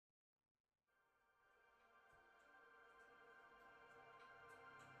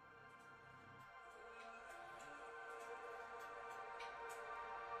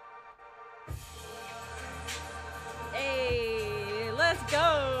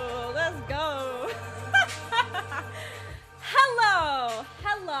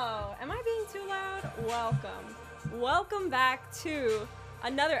Welcome back to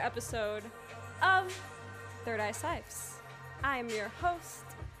another episode of Third Eye Sipes. I am your host,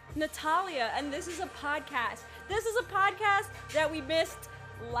 Natalia, and this is a podcast. This is a podcast that we missed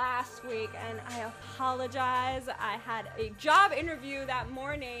last week, and I apologize. I had a job interview that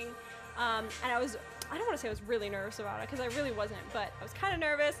morning, and I don't want to say I was really nervous about it, because I really wasn't, but I was kind of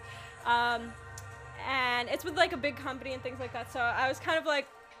nervous, and it's with like a big company and things like that, so I was kind of like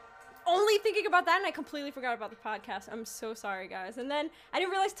only thinking about that, and I completely forgot about the podcast. I'm so sorry, guys. And then I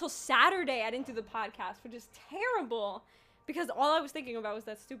didn't realize till Saturday I didn't do the podcast, which is terrible, because all I was thinking about was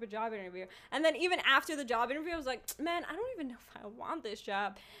that stupid job interview. And then even after the job interview, I was like, man, I don't even know if I want this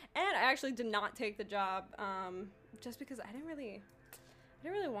job. And I actually did not take the job, just because I didn't really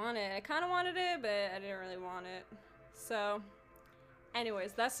want it. I kind of wanted it, but I didn't really want it. So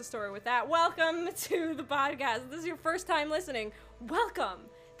anyways, that's the story with that. Welcome to the podcast. If this is your first time listening, welcome.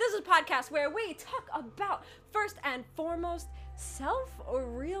 This is a podcast where we talk about, first and foremost,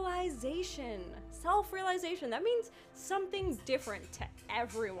 self-realization. Self-realization. That means something different to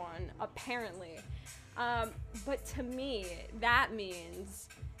everyone, apparently. But to me, that means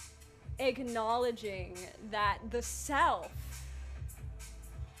acknowledging that the self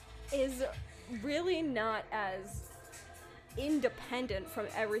is really not as independent from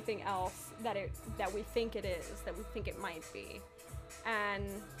everything else that we think it is, that we think it might be.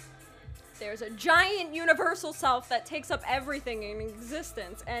 And there's a giant universal self that takes up everything in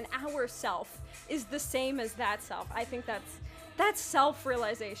existence, and our self is the same as that self. I think that's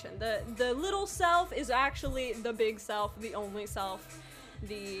self-realization. The little self is actually the big self, the only self,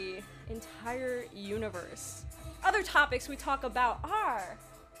 the entire universe. Other topics we talk about are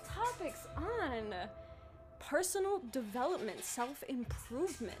topics on personal development,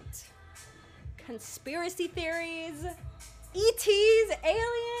 self-improvement, conspiracy theories, ETs,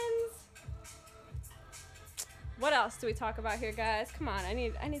 aliens. What else do we talk about here, guys? Come on, I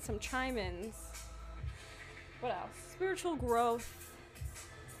need some chime-ins. What else? Spiritual growth,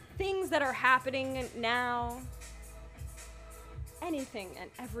 things that are happening now, anything and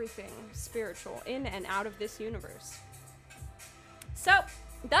everything spiritual in and out of this universe. So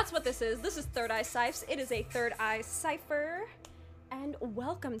that's what this is. This is Third Eye Sipes. It is a Third Eye Cipher, and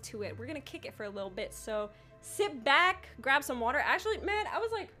welcome to it. We're gonna kick it for a little bit, so sit back, grab some water. Actually, man, I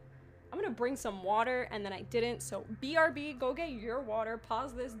was like, I'm gonna bring some water, and then I didn't, so BRB, go get your water,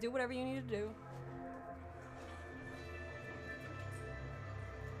 pause this, do whatever you need to do.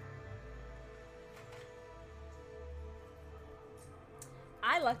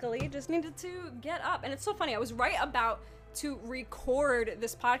 I luckily just needed to get up, and it's so funny, I was right about to record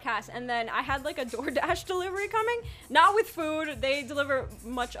this podcast, and then I had like a DoorDash delivery coming, not with food, they deliver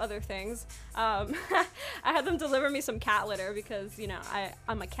much other things. I had them deliver me some cat litter because, you know,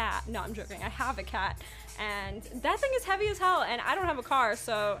 I'm a cat. No, I'm joking, I have a cat, and that thing is heavy as hell, and I don't have a car,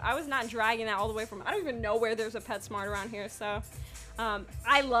 so I was not dragging that all the way from, I don't even know where there's a PetSmart around here, so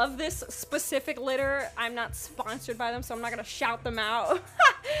I love this specific litter. I'm not sponsored by them, so I'm not gonna shout them out.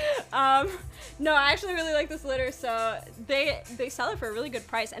 No, I actually really like this litter, so they sell it for a really good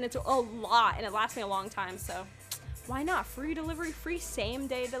price, and it's a lot, and it lasts me a long time, so why not? Free delivery, free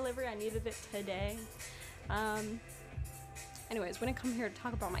same-day delivery. I needed it today. Anyways, we didn't come here to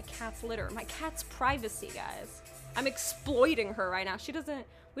talk about my cat's litter, my cat's privacy, guys. I'm exploiting her right now.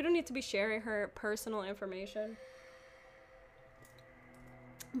 We don't need to be sharing her personal information.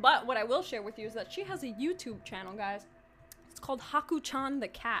 But what I will share with you is that she has a YouTube channel, guys. It's called Haku-chan the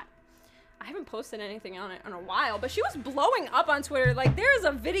Cat. I haven't posted anything on it in a while, but she was blowing up on Twitter. Like, there's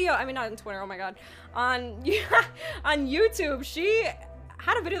a video, I mean, not on Twitter, oh my god. On YouTube, she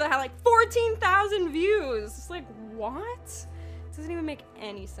had a video that had like 14,000 views. It's like, what? It doesn't even make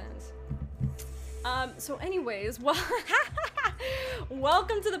any sense. So anyways, well,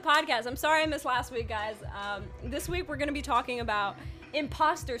 welcome to the podcast. I'm sorry I missed last week, guys. This week we're gonna be talking about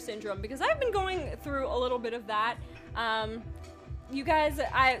imposter syndrome, because I've been going through a little bit of that. You guys,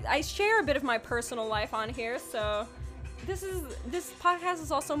 I share a bit of my personal life on here, so this podcast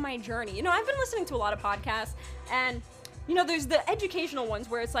is also my journey. You know, I've been listening to a lot of podcasts, and you know, there's the educational ones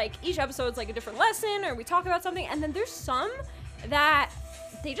where it's like each episode's like a different lesson, or we talk about something, and then there's some that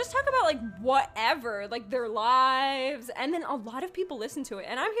they just talk about like whatever, like their lives, and then a lot of people listen to it,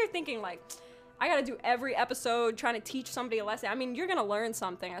 and I'm here thinking like, I gotta do every episode trying to teach somebody a lesson. I mean, you're gonna learn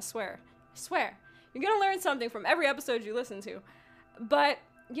something, I swear. You're gonna learn something from every episode you listen to. But,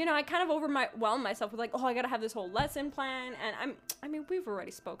 you know, I kind of overwhelm myself with like, oh, I gotta have this whole lesson plan, and I mean, we've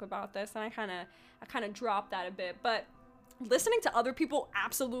already spoke about this, and I kind of dropped that a bit, but listening to other people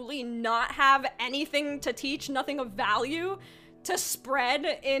absolutely not have anything to teach, nothing of value to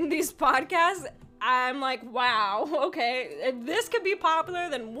spread in these podcasts, I'm like, wow, okay, if this could be popular,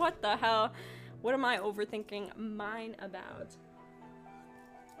 then what the hell? What am I overthinking mine about?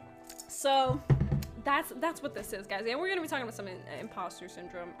 So that's what this is, guys. And we're gonna be talking about some imposter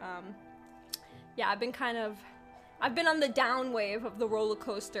syndrome. Yeah, I've been on the down wave of the roller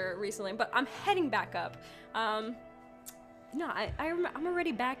coaster recently, but I'm heading back up. No, I'm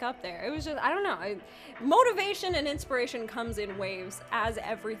already back up there. It was just, I don't know. Motivation and inspiration comes in waves, as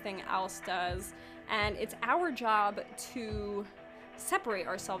everything else does. And it's our job to separate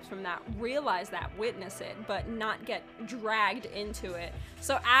ourselves from that, realize that, witness it, but not get dragged into it.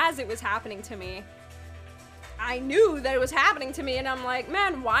 So as it was happening to me, I knew that it was happening to me, and I'm like,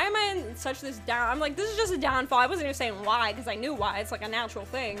 man, why am I in such this down? I'm like, this is just a downfall. I wasn't even saying why, because I knew why. It's like a natural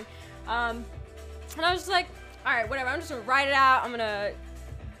thing. And I was just like, all right, whatever. I'm just gonna write it out. I'm gonna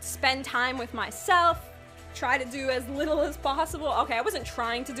spend time with myself, try to do as little as possible. Okay, I wasn't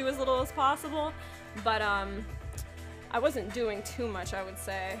trying to do as little as possible, but I wasn't doing too much, I would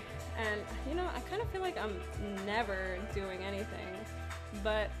say. And you know, I kind of feel like I'm never doing anything.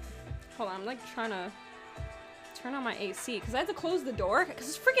 But hold on, I'm like trying to turn on my AC because I had to close the door because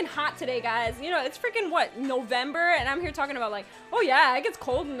it's freaking hot today, guys. You know, it's freaking what, November, and I'm here talking about like, oh yeah, it gets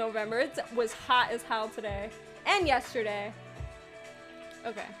cold in November. It was hot as hell today and yesterday.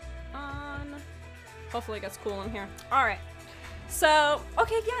 Okay, hopefully it gets cool in here. All right, so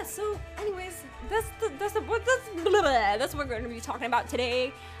okay, yeah, so anyways, that's what we're going to be talking about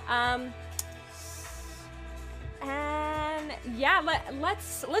today. And yeah,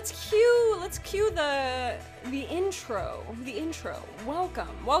 let's cue the intro.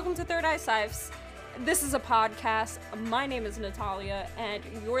 Welcome to Third Eye Cyphs. This is a podcast. My name is Natalia, and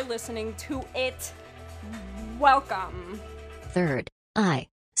you're listening to it. Welcome. Third Eye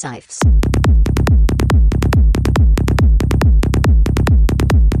Cyphs.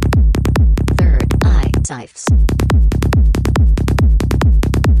 Third Eye Cyphs.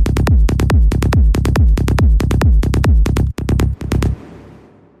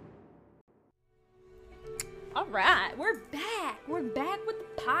 All right, we're back. We're back with the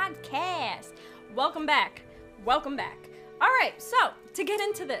podcast. Welcome back. All right, so to get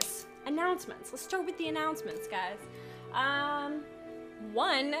into this, announcements. Let's start with the announcements, guys.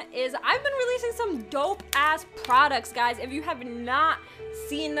 One is I've been releasing some dope ass products, guys. If you have not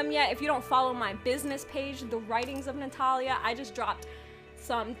seen them yet, if you don't follow my business page, The Writings of Natalia, I just dropped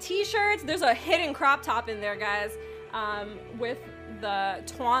some t-shirts. There's a hidden crop top in there, guys, with the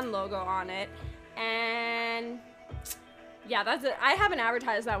Twan logo on it. And yeah, that's it. I haven't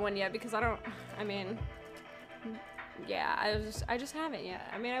advertised that one yet because I just haven't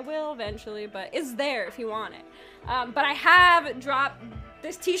yet. I mean, I will eventually, but it's there if you want it. But I have dropped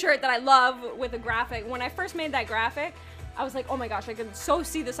this t-shirt that I love with a graphic. When I first made that graphic, I was like, oh my gosh, I could so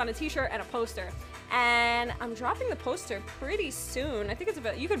see this on a t-shirt and a poster. And I'm dropping the poster pretty soon. I think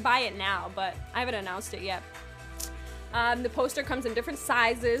you could buy it now, but I haven't announced it yet. The poster comes in different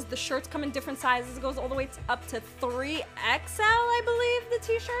sizes. The shirts come in different sizes. It goes all the way up to 3XL, I believe, the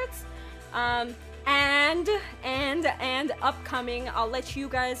t-shirts. And upcoming, I'll let you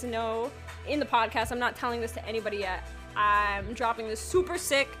guys know in the podcast. I'm not telling this to anybody yet. I'm dropping this super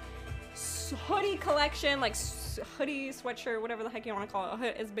sick hoodie collection, like hoodie, sweatshirt, whatever the heck you want to call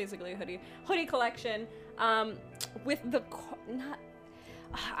it. It's basically a hoodie collection, with the,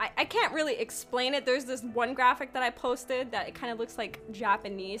 I can't really explain it. There's this one graphic that I posted that it kind of looks like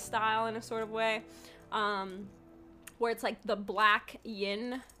Japanese style in a sort of way, where it's like the black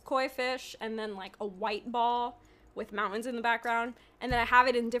yin koi fish and then like a white ball with mountains in the background, and then I have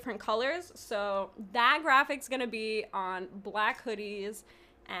it in different colors. So that graphic's gonna be on black hoodies,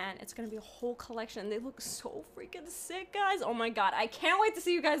 and it's gonna be a whole collection. They look so freaking sick, guys. Oh my god, I can't wait to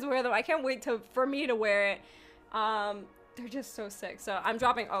see you guys wear them. I can't wait for me to wear it. They're just so sick. So I'm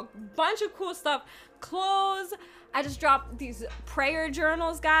dropping a bunch of cool stuff. Clothes. I just dropped these prayer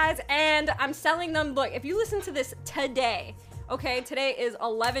journals, guys, and I'm selling them. Look, if you listen to this today, okay, today is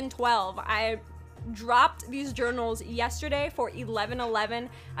 11/12. I dropped these journals yesterday for 11/11.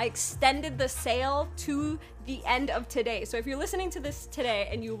 I extended the sale to the end of today. So if you're listening to this today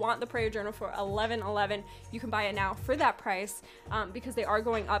and you want the prayer journal for 11/11, you can buy it now for that price, because they are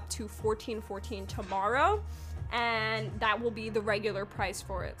going up to 14/14 tomorrow. And that will be the regular price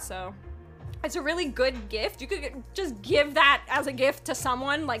for it. So it's a really good gift. You could just give that as a gift to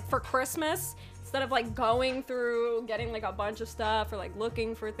someone, like for Christmas. instead of like going through getting like a bunch of stuff or like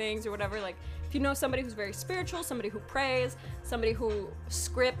looking for things or whatever, like if you know somebody who's very spiritual, somebody who prays, somebody who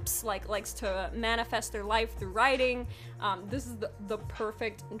scripts, like likes to manifest their life through writing, this is the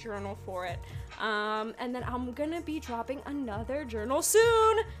perfect journal for it. And then I'm gonna be dropping another journal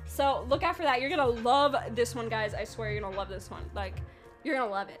soon, so look out for that. You're gonna love this one, guys. I swear you're gonna love this one. Like, you're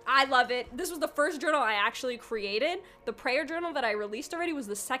gonna love it. I love it. This was the first journal I actually created. The prayer journal that I released already was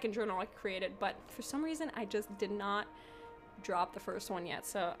the second journal I created, but for some reason I just did not drop the first one yet.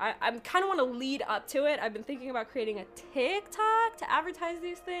 So I kind of want to lead up to it. I've been thinking about creating a TikTok to advertise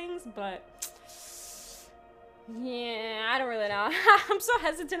these things, but yeah, I don't really know. I'm so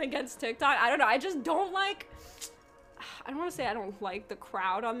hesitant against TikTok. I don't know. I just don't like, I don't want to say I don't like the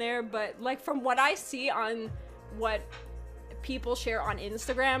crowd on there, but like from what I see on what people share on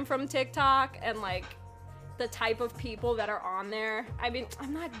Instagram from TikTok and like the type of people that are on there, I mean,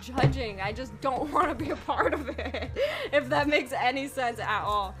 I'm not judging, I just don't want to be a part of it, if that makes any sense at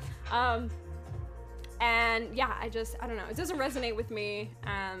all. And yeah, I don't know, it doesn't resonate with me.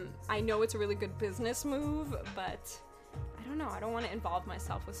 I know it's a really good business move, but I don't know, I don't want to involve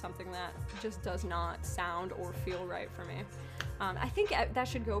myself with something that just does not sound or feel right for me. I think that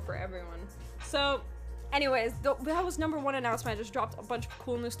should go for everyone. So anyways, that was number one announcement. I just dropped a bunch of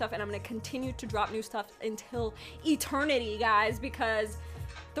cool new stuff, and I'm gonna continue to drop new stuff until eternity, guys, because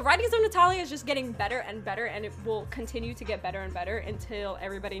the Writings of Natalia is just getting better and better, and it will continue to get better and better until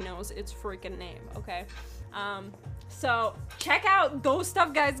everybody knows its freaking name, okay? So check out those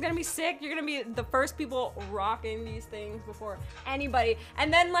stuff, guys. It's gonna be sick. You're gonna be the first people rocking these things before anybody,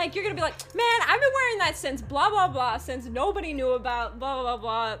 and then like you're gonna be like, man, I've been wearing that since blah blah blah, since nobody knew about blah blah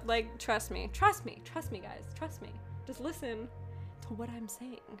blah. Like, trust me, guys, trust me. Just listen to what I'm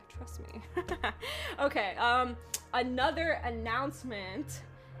saying. Trust me. Okay. Another announcement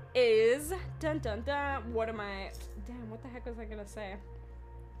is dun dun dun. What the heck was I gonna say?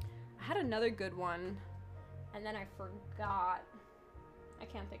 I had another good one, and then I forgot. I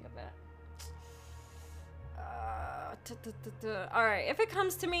can't think of it. All right, if it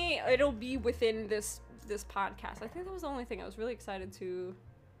comes to me, it'll be within this podcast. I think that was the only thing. I was really excited to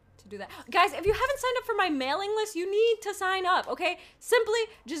do that. Guys, if you haven't signed up for my mailing list, you need to sign up, okay? Simply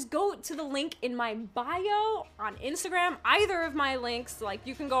just go to the link in my bio on Instagram. Either of my links, like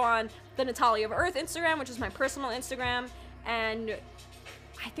you can go on the Natalia of Earth Instagram, which is my personal Instagram, and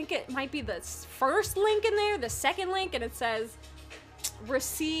I think it might be the first link in there, the second link, and it says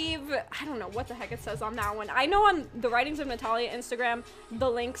receive, I don't know what the heck it says on that one. I know on the Writings of Natalia Instagram, the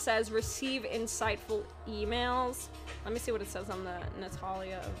link says receive insightful emails. Let me see what it says on the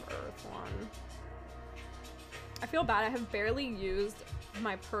Natalia of Earth one. I feel bad, I have barely used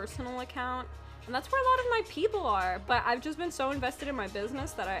my personal account, and that's where a lot of my people are, but I've just been so invested in my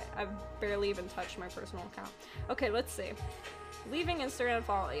business that I've barely even touched my personal account. Okay, let's see. Leaving Instagram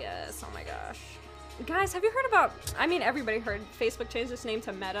follow, yes, oh my gosh. Guys, have you heard about, I mean, everybody heard Facebook changed its name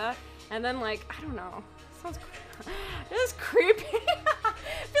to Meta, and then like, I don't know, sounds, this is creepy. I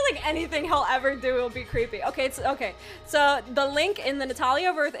feel like anything he'll ever do will be creepy. Okay, okay, so the link in the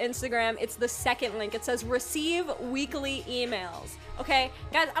Natalia of Earth Instagram, it's the second link. It says receive weekly emails. Okay,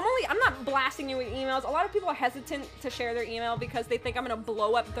 guys, I'm not blasting you with emails. A lot of people are hesitant to share their email because they think I'm gonna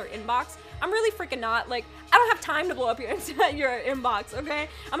blow up their inbox. I'm really freaking not. Like, I don't have time to blow up your inbox, okay?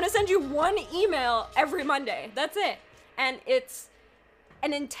 I'm gonna send you one email every Monday. That's it. And it's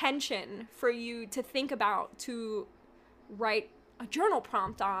an intention for you to think about, to write a journal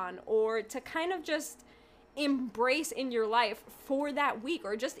prompt on, or to kind of just embrace in your life for that week,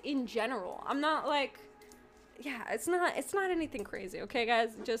 or just in general. I'm not like, yeah, it's not anything crazy, okay,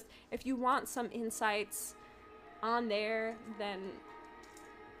 guys? Just, if you want some insights on there, then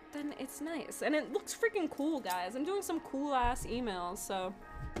it's nice. And it looks freaking cool, guys. I'm doing some cool ass emails, so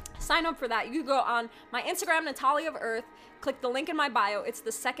sign up for that. You can go on my Instagram, Natalia of Earth, click the link in my bio. It's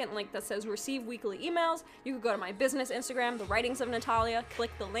the second link that says receive weekly emails. You can go to my business Instagram, The Writings of Natalia,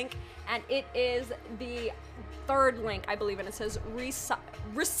 click the link, and it is the third link, I believe, and it says receive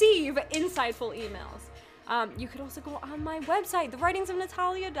insightful emails. You could also go on my website,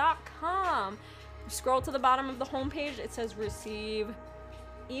 thewritingsofnatalia.com. You scroll to the bottom of the homepage, it says receive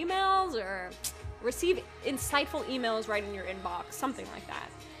emails, or receive insightful emails right in your inbox, something like that.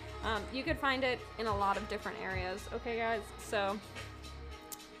 You could find it in a lot of different areas, okay, guys? So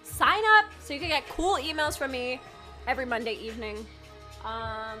sign up so you can get cool emails from me every Monday evening.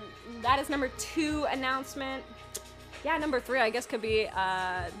 That is number 2 announcement. Yeah, number 3, I guess, could be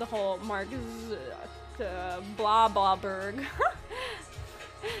the whole Mark blah blah berg.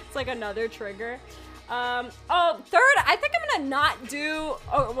 It's like another trigger. Oh, third, I think I'm gonna not do,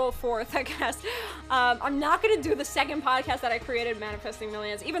 oh, well, fourth, I guess. I'm not gonna do the second podcast that I created, Manifesting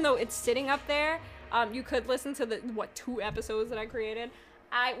Millions, even though it's sitting up there. You could listen to the, 2 episodes that I created.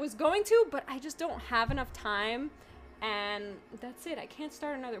 I was going to, but I just don't have enough time. And that's it. I can't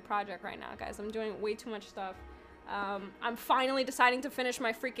start another project right now, guys. I'm doing way too much stuff. I'm finally deciding to finish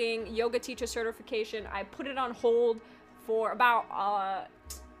my freaking yoga teacher certification. I put it on hold for about,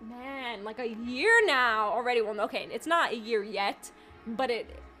 like a year now already. Well, okay, it's not a year yet, but it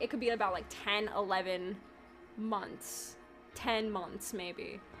could be about like 10, 11 months. 10 months,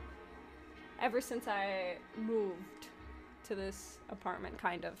 maybe. Ever since I moved to this apartment,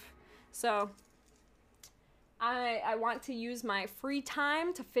 kind of. So, I want to use my free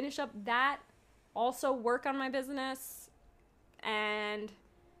time to finish up that, also work on my business, and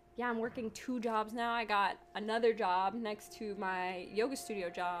yeah, I'm working 2 jobs now. I got another job next to my yoga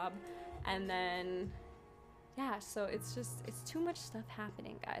studio job, and then, yeah, so it's too much stuff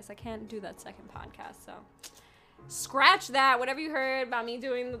happening, guys. I can't do that second podcast, so scratch that. Whatever you heard about me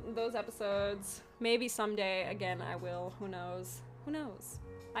doing those episodes, maybe someday again I will. Who knows? Who knows?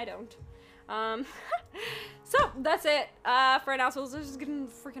 I don't. So that's it for announcements. Let's just get into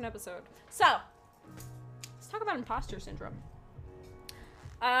the freaking episode. So let's talk about imposter syndrome.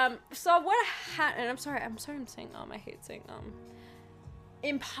 So what and I'm sorry I'm saying I hate saying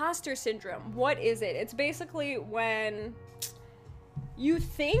imposter syndrome. What is it? It's basically when you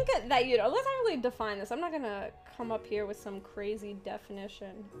think that, you know, let's actually define this. I'm not gonna come up here with some crazy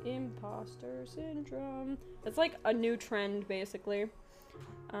definition. Imposter syndrome. It's like a new trend, basically.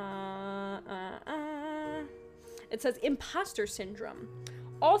 It says imposter syndrome,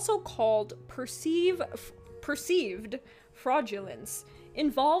 also called perceived fraudulence,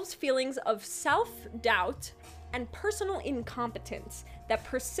 involves feelings of self-doubt and personal incompetence that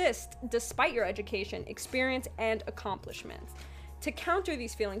persist despite your education, experience, and accomplishments. To counter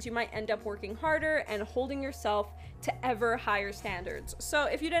these feelings, you might end up working harder and holding yourself to ever higher standards. So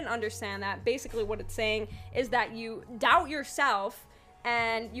if you didn't understand that, basically what it's saying is that you doubt yourself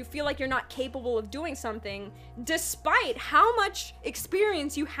and you feel like you're not capable of doing something despite how much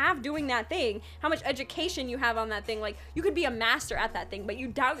experience you have doing that thing, how much education you have on that thing. Like, you could be a master at that thing, but you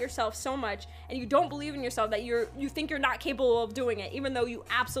doubt yourself so much and you don't believe in yourself that you think you're not capable of doing it, even though you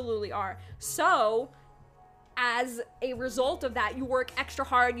absolutely are. So as a result of that, you work extra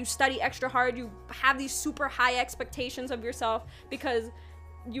hard, you study extra hard, you have these super high expectations of yourself because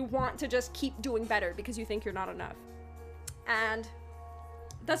you want to just keep doing better because you think you're not enough. And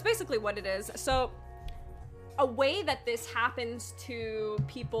that's basically what it is. So a way that this happens to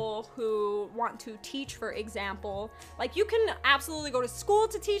people who want to teach, for example, like, you can absolutely go to school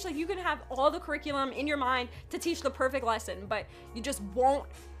to teach, like, you can have all the curriculum in your mind to teach the perfect lesson, but you just won't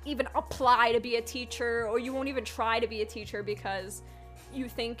even apply to be a teacher, or you won't even try to be a teacher because you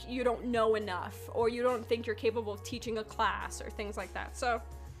think you don't know enough, or you don't think you're capable of teaching a class, or things like that. So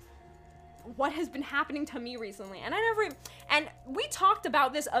what has been happening to me recently, and we talked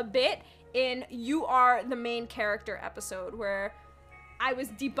about this a bit in You Are the Main Character episode, where I was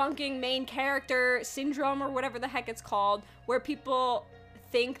debunking main character syndrome, or whatever the heck it's called, where people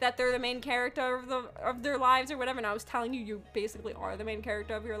think that they're the main character of their lives or whatever, and I was telling you, you basically are the main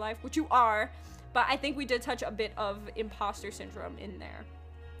character of your life, which you are, but I think we did touch a bit of imposter syndrome in there.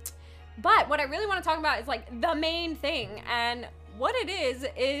 But what I really want to talk about is, like, the main thing, and what it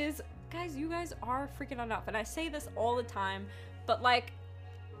is, guys, you guys are freaking enough, and I say this all the time, but, like,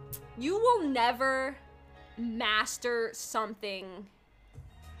 you will never master something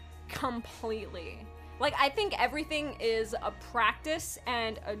completely. Like, I think everything is a practice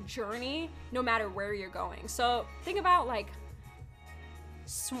and a journey, no matter where you're going. So think about, like,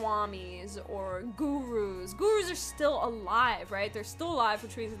 swamis or gurus. Gurus are still alive, right? They're still alive,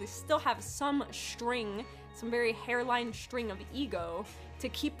 which means they still have some string, some very hairline string of ego to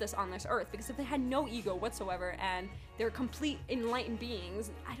keep this on this earth. Because if they had no ego whatsoever and they're complete enlightened beings,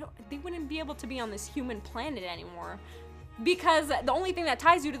 they wouldn't be able to be on this human planet anymore. Because the only thing that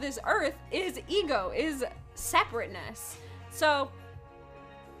ties you to this earth is ego, is separateness. So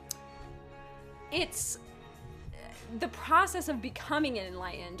it's the process of becoming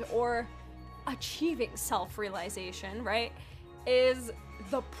enlightened or achieving self-realization, right, is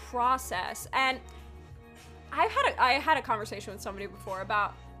the process. And I had a conversation with somebody before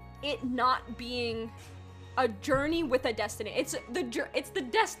about it not being a journey with a destination. It's the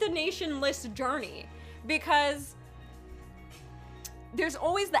destination-less journey, because there's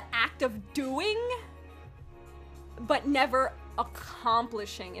always the act of doing, but never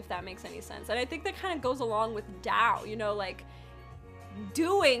accomplishing, if that makes any sense. And I think that kind of goes along with Tao, you know, like,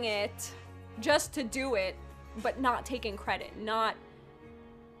 doing it just to do it but not taking credit, not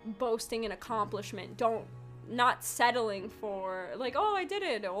boasting an accomplishment, not settling for like, oh, I did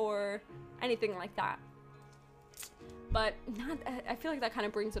it, or anything like that. But I feel like that kind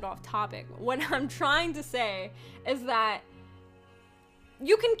of brings it off topic. What I'm trying to say is that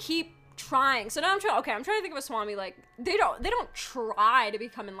you can keep trying. So now I'm trying to think of a Swami, like, they don't try to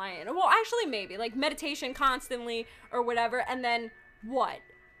become enlightened. Well, actually, maybe, like, meditation constantly or whatever, and then what?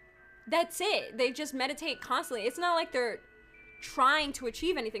 That's it. They just meditate constantly. It's not like they're trying to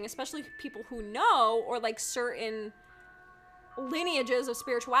achieve anything, especially people who know, or like certain lineages of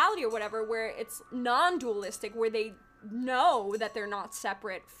spirituality or whatever, where it's non-dualistic, where they know that they're not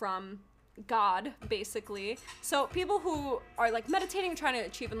separate from God, basically. So people who are like meditating, trying to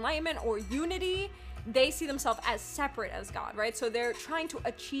achieve enlightenment or unity, they see themselves as separate as God, right? So they're trying to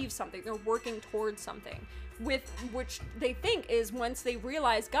achieve something, they're working towards something, with which they think is, once they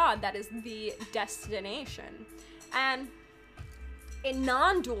realize God, that is the destination. And in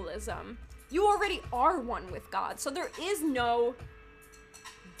non-dualism, you already are one with God, so there is no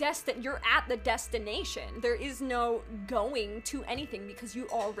you're at the destination. There is no going to anything, because you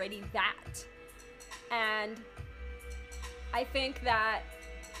already that. And I think that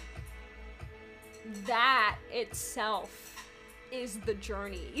itself is the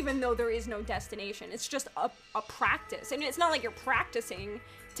journey, even though there is no destination. It's just a practice. And it's not like you're practicing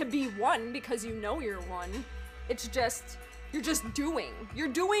to be one because you know you're one. It's just, you're just doing. You're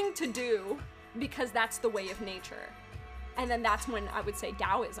doing to do because that's the way of nature. And then that's when I would say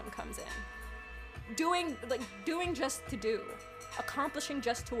Taoism comes in. Doing just to do. Accomplishing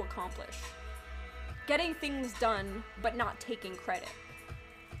just to accomplish. Getting things done, but not taking credit.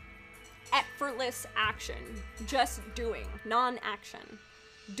 Effortless action. Just doing. Non-action.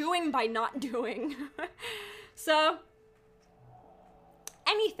 Doing by not doing. So,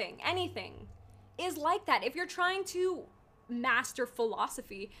 anything is like that. If you're trying to master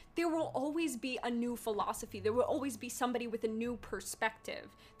philosophy, there will always be a new philosophy. There will always be somebody with a new perspective.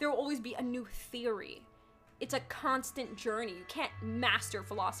 There will always be a new theory. It's a constant journey. You can't master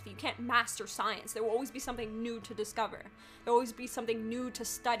philosophy. You can't master science. There will always be something new to discover. There will always be something new to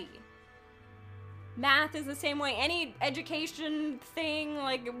study. Math is the same way. Any education thing,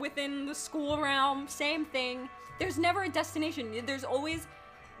 like within the school realm, same thing. There's never a destination. There's always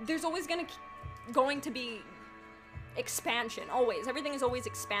going to be expansion, always. Everything is always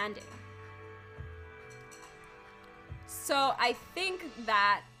expanding. So I think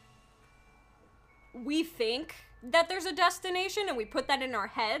that we think that there's a destination, and we put that in our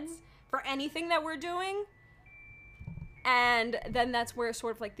heads for anything that we're doing. And then that's where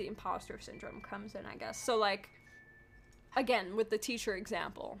sort of like the imposter syndrome comes in, I guess. So like, again, with the teacher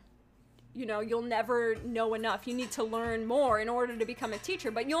example, you know, you'll never know enough. You need to learn more in order to become a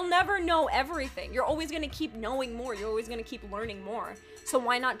teacher, but you'll never know everything. You're always going to keep knowing more. You're always going to keep learning more. So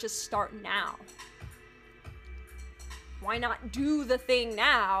why not just start now? Why not do the thing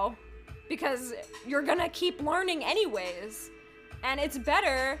now? Because you're going to keep learning anyways. And it's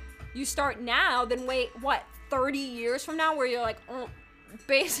better you start now than wait, 30 years from now, where you're like,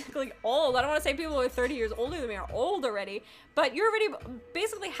 basically old. I don't want to say people who are 30 years older than me are old already, but you're already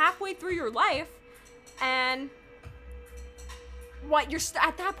basically halfway through your life, and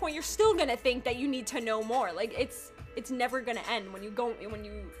at that point you're still gonna think that you need to know more. Like it's never gonna end when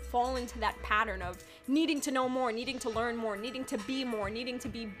you fall into that pattern of needing to know more, needing to learn more, needing to be more, needing to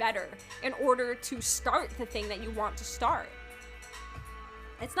be better in order to start the thing that you want to start.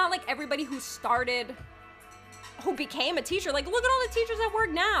 It's not like everybody who became a teacher, like, look at all the teachers at work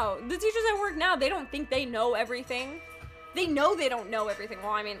now. The teachers at work now, they don't think they know everything. They know they don't know everything.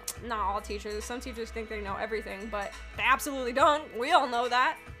 Well, I mean, not all teachers. Some teachers think they know everything, but they absolutely don't. We all know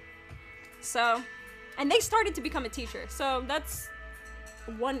that. So, and they started to become a teacher. So that's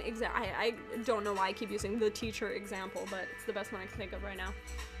one example. I don't know why I keep using the teacher example, but it's the best one I can think of right now.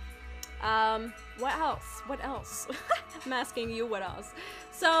 What else? I'm asking you what else.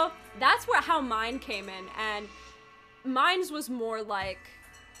 So that's how mine came in, and mine's was more like,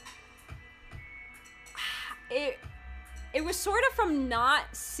 it was sort of from not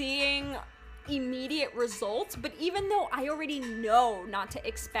seeing immediate results, but even though I already know not to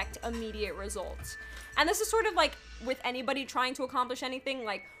expect immediate results. And this is sort of like with anybody trying to accomplish anything,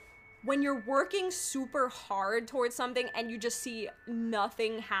 like when you're working super hard towards something and you just see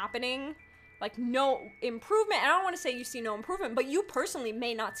nothing happening, like no improvement. And I don't want to say you see no improvement, but you personally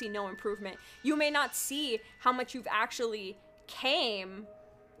may not see no improvement. You may not see how much you've actually came,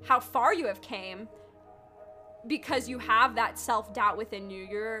 how far you have came, because you have that self-doubt within you.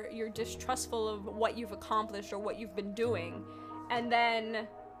 You're distrustful of what you've accomplished or what you've been doing. And then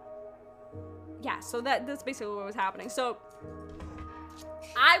yeah, so that's basically what was happening. So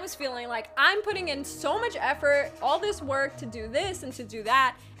I was feeling like I'm putting in so much effort, all this work to do this and to do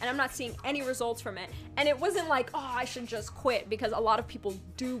that, and I'm not seeing any results from it. And it wasn't like, oh, I should just quit, because a lot of people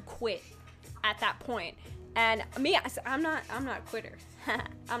do quit at that point. And me, I'm not a quitter.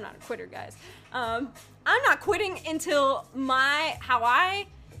 I'm not a quitter, guys. I'm not quitting until how I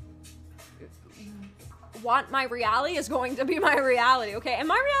want my reality is going to be my reality, okay? And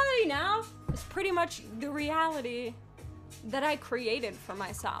my reality now is pretty much the reality that I created for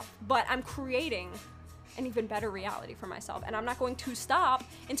myself, but I'm creating an even better reality for myself, and I'm not going to stop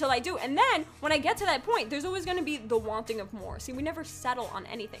until I do. And then when I get to that point, there's always going to be the wanting of more. See, we never settle on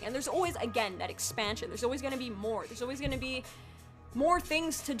anything, and there's always, again, that expansion. There's always going to be more. There's always going to be more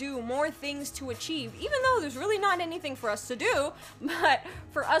things to do, more things to achieve, even though there's really not anything for us to do, but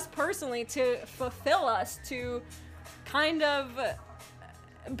for us personally to fulfill us, to kind of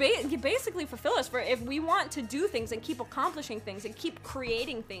basically fulfill us, for if we want to do things and keep accomplishing things and keep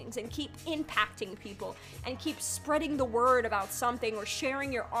creating things and keep impacting people and keep spreading the word about something or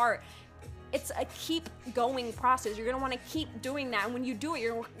sharing your art. It's a keep going process. You're gonna want to keep doing that, and when you do it,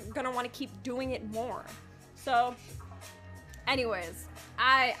 you're gonna want to keep doing it more. So anyways,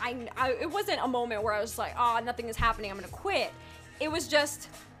 it wasn't a moment where I was like, oh, nothing is happening, I'm gonna quit. It was just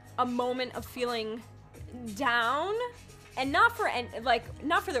a moment of feeling down, and not for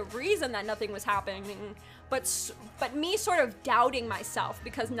the reason that nothing was happening, but me sort of doubting myself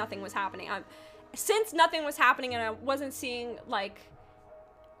because nothing was happening. Since nothing was happening and I wasn't seeing like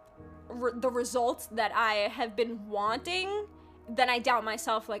the results that I have been wanting, then I doubt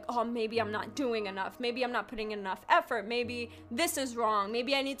myself, like, oh, maybe I'm not doing enough, maybe I'm not putting in enough effort, maybe this is wrong,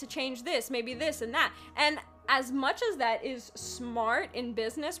 maybe I need to change this, maybe this and that. And as much as that is smart in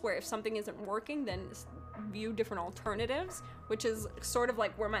business, where if something isn't working, then view different alternatives, which is sort of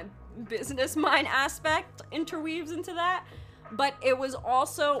like where my business mind aspect interweaves into that, but it was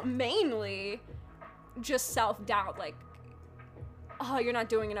also mainly just self-doubt, like, oh, you're not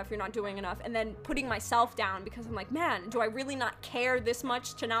doing enough, and then putting myself down because I'm like, man, do I really not care this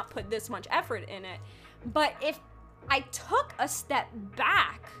much to not put this much effort in it? But if I took a step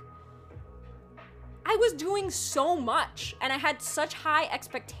back, I was doing so much, and I had such high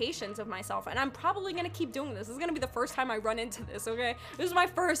expectations of myself, and I'm probably gonna keep doing this. This is gonna be the first time I run into this, okay? This is my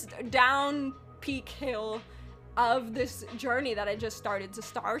first down peak hill of this journey that I just started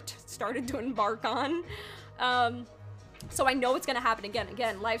to embark on. So I know it's gonna happen again.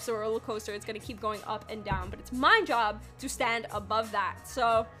 Again, life's a roller coaster. It's gonna keep going up and down, but it's my job to stand above that.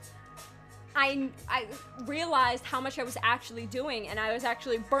 So I realized how much I was actually doing, and I was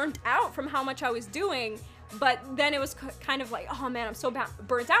actually burnt out from how much I was doing. But then it was kind of like, oh man, I'm so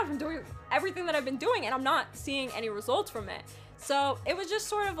burnt out from doing everything that I've been doing, and I'm not seeing any results from it. So it was just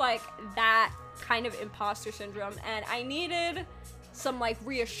sort of like that kind of imposter syndrome, and I needed some like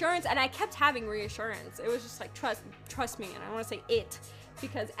reassurance, and I kept having reassurance. It was just like, trust me, and I want to say it,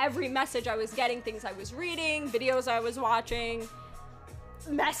 because every message I was getting, things I was reading, videos I was watching,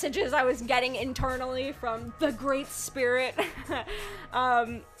 messages I was getting internally from the Great Spirit,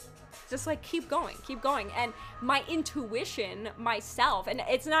 just like, keep going. And my intuition, myself, and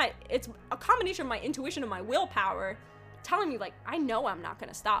it's a combination of my intuition and my willpower telling me, like, I know I'm not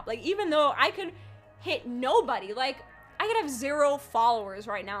gonna stop. Like, even though I could hit nobody, like, I could have 0 followers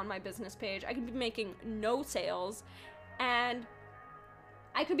right now on my business page, I could be making no sales, and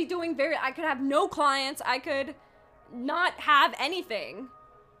I could be doing I could have no clients, I could not have anything,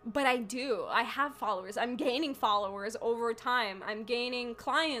 but I have followers. I'm gaining followers over time, I'm gaining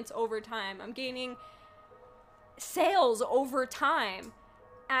clients over time, I'm gaining sales over time,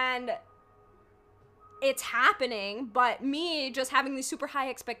 and it's happening. But me just having these super high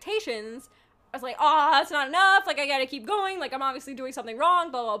expectations, I was like, oh, that's not enough, like, I gotta keep going, like, I'm obviously doing something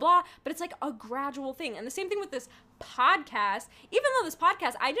wrong, blah, blah, blah. But it's like a gradual thing. And the same thing with this podcast. Even though this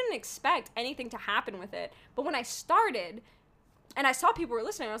podcast, I didn't expect anything to happen with it, but when I started and I saw people were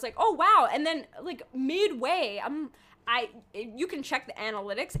listening, I was like, oh wow. And then like midway, you can check the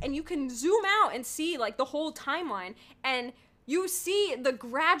analytics and you can zoom out and see like the whole timeline, and you see the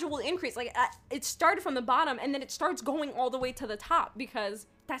gradual increase. Like it started from the bottom and then it starts going all the way to the top, because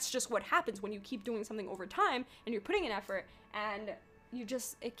that's just what happens when you keep doing something over time and you're putting in effort, and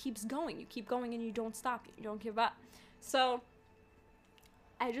it keeps going. You keep going and you don't stop. You don't give up. So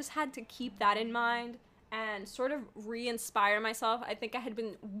I just had to keep that in mind and sort of re-inspire myself. I think I had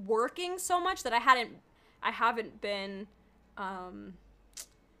been working so much that I haven't been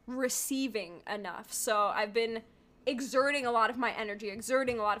receiving enough. So I've been exerting a lot of my energy,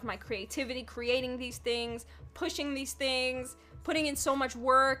 exerting a lot of my creativity, creating these things, pushing these things, putting in so much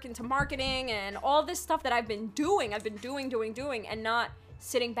work into marketing and all this stuff that I've been doing, and not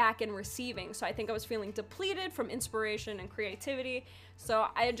sitting back and receiving. So I think I was feeling depleted from inspiration and creativity. So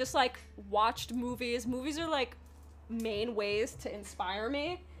I just like watched movies. Movies are like main ways to inspire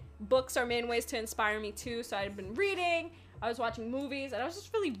me. Books are main ways to inspire me too. So I'd been reading, I was watching movies, and I was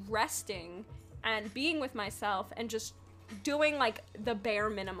just really resting and being with myself and just doing like the bare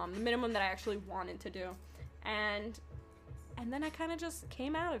minimum, the minimum that I actually wanted to do. And then I kind of just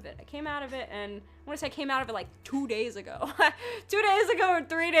came out of it. And I want to say I came out of it like 2 days ago. 2 days ago or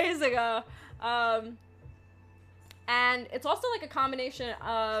 3 days ago. And it's also like a combination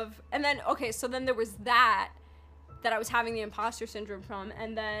of, and then, okay, so then there was that I was having the imposter syndrome from,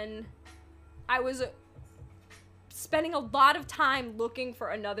 and then I was spending a lot of time looking for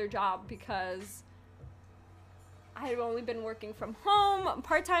another job because I had only been working from home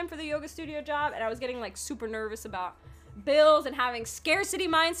part-time for the yoga studio job, and I was getting like super nervous about bills and having scarcity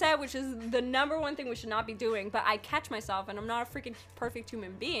mindset, which is the number one thing we should not be doing. But I catch myself, and I'm not a freaking perfect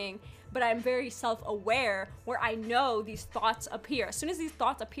human being, but I'm very self-aware where I know these thoughts appear. As soon as these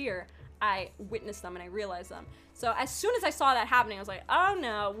thoughts appear, I witness them and I realize them. So as soon as I saw that happening, I was like, oh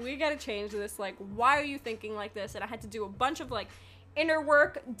no, we gotta change this. Like, why are you thinking like this? And I had to do a bunch of like inner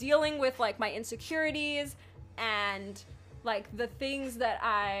work, dealing with like my insecurities and like the things that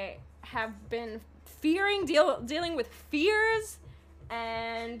I have been fearing, dealing with fears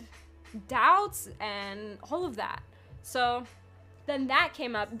and doubts and all of that. So then that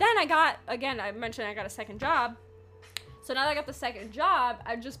came up. Then I mentioned I got a second job. So now that I got the second job,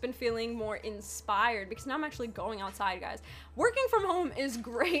 I've just been feeling more inspired because now I'm actually going outside, guys. Working from home is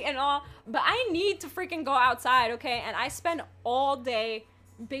great and all, but I need to freaking go outside, okay? And I spend all day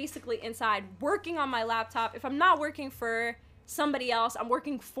basically inside working on my laptop. If I'm not working for somebody else, I'm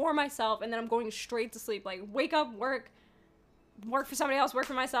working for myself, and then I'm going straight to sleep. Like, wake up, work for somebody else, work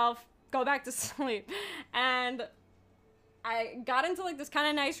for myself, go back to sleep. And I got into like this kind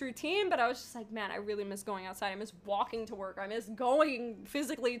of nice routine, but I was just like, man, I really miss going outside. I miss walking to work. I miss going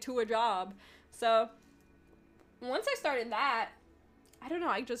physically to a job. So once I started that, I don't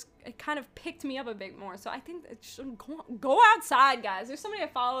know, it kind of picked me up a bit more. So I think it should go outside, guys. There's somebody I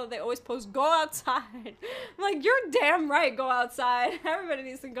follow, they always post, go outside. I'm like, you're damn right, go outside. Everybody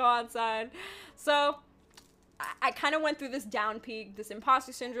needs to go outside. So I kind of went through this down peak, this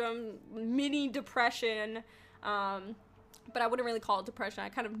imposter syndrome, mini depression, but I wouldn't really call it depression. I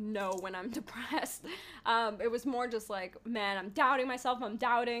kind of know when I'm depressed. It was more just like, man, I'm doubting myself. I'm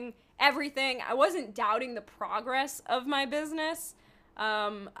doubting everything. I wasn't doubting the progress of my business.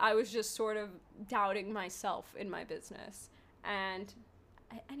 I was just sort of doubting myself in my business. And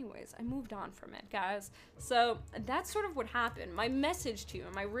anyways, I moved on from it, guys. So that's sort of what happened. My message to you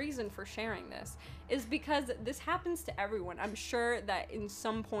and my reason for sharing this is because this happens to everyone. I'm sure that in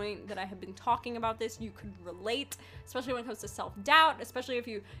some point that I have been talking about this, you could relate, especially when it comes to self-doubt, especially if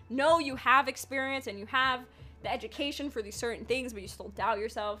you know you have experience and you have the education for these certain things, but you still doubt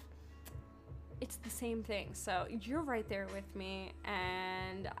yourself. It's the same thing. So you're right there with me.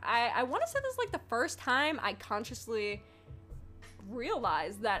 And I want to say this is like the first time I consciously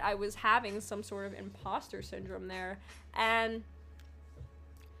realized that I was having some sort of imposter syndrome there. And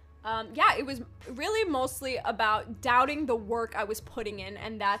yeah, it was really mostly about doubting the work I was putting in,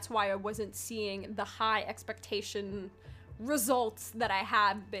 and that's why I wasn't seeing the high expectation results that I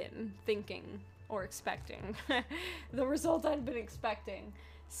had been thinking or expecting. The results I'd been expecting.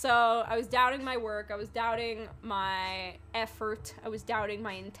 So I was doubting my work, I was doubting my effort, I was doubting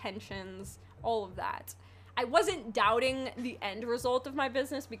my intentions, all of that. I wasn't doubting the end result of my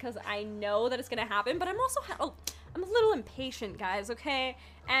business because I know that it's gonna happen, but I'm also, I'm a little impatient, guys, okay?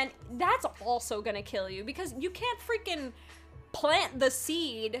 And that's also gonna kill you because you can't freaking plant the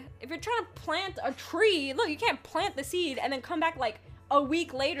seed. If you're trying to plant a tree, look, you can't plant the seed and then come back like a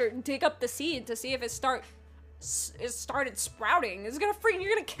week later and dig up the seed to see if it started sprouting. It's gonna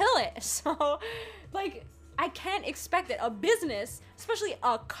you're gonna kill it. So, like, I can't expect it. A business, especially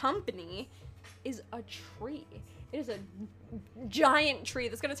a company, is a tree. It is a giant tree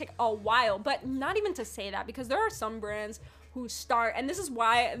that's gonna take a while. But not even to say that, because there are some brands who start, and this is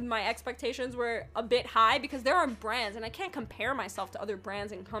why my expectations were a bit high, because there are brands, and I can't compare myself to other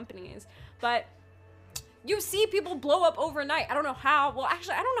brands and companies, but you see people blow up overnight. I don't know how. Well,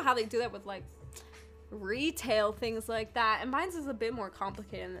 actually, I don't know how they do that with like retail, things like that, and mine's is a bit more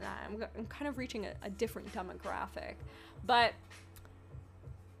complicated than that. I'm kind of reaching a different demographic, but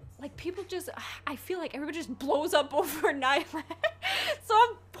like people just, I feel like everybody just blows up overnight. So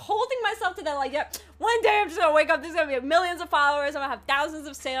I'm holding myself to that, like, yep, one day I'm just gonna wake up, there's gonna be millions of followers, I'm gonna have thousands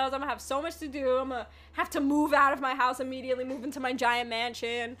of sales, I'm gonna have so much to do, I'm gonna have to move out of my house immediately, move into my giant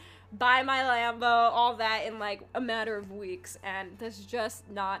mansion, buy my Lambo, all that in like a matter of weeks. And that's just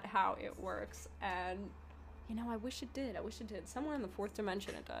not how it works. And, you know, I wish it did. I wish it did. Somewhere in the fourth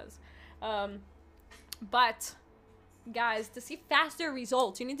dimension it does. But, guys, to see faster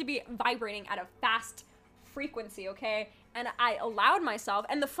results, you need to be vibrating at a fast frequency, okay? And I allowed myself,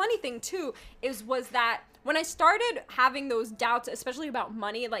 and the funny thing too was that when I started having those doubts, especially about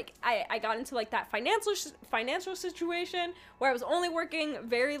money, like I got into like that financial situation where I was only working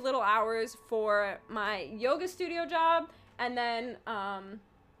very little hours for my yoga studio job, and then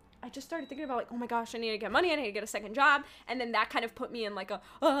I just started thinking about like, oh my gosh, I need to get money, I need to get a second job, and then that kind of put me in like a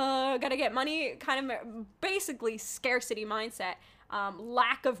gotta get money kind of basically scarcity mindset.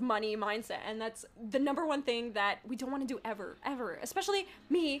 Lack of money mindset, and that's the number one thing that we don't want to do ever, especially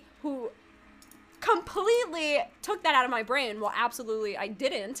me, who completely took that out of my brain. Well, absolutely I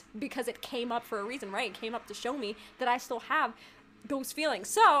didn't, because it came up for a reason, right? It came up to show me that I still have those feelings.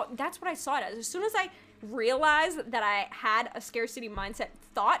 So that's what I saw it as. As soon as I realized that I had a scarcity mindset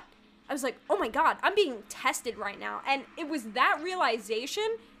thought, I was like, oh my God, I'm being tested right now. And it was that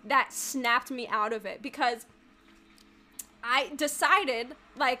realization that snapped me out of it, because I decided,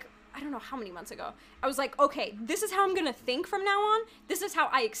 like, I don't know how many months ago, I was like, okay, this is how I'm gonna think from now on. This is how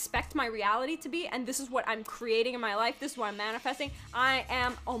I expect my reality to be, and this is what I'm creating in my life. This is what I'm manifesting. I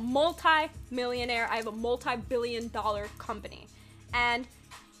am a multi-millionaire. I have a multi-billion-dollar company. And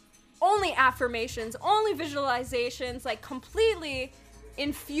only affirmations, only visualizations, like completely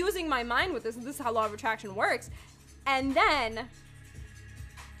infusing my mind with this. This is how law of attraction works. And then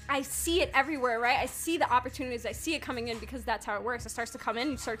I see it everywhere, right? I see the opportunities, I see it coming in, because that's how it works. It starts to come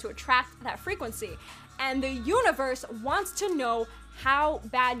in, you start to attract that frequency. And the universe wants to know how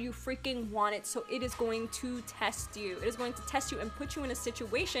bad you freaking want it, so it is going to test you. It is going to test you and put you in a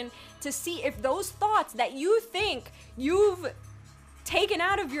situation to see if those thoughts that you think you've taken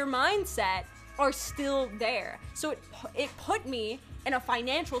out of your mindset are still there. So it put me in a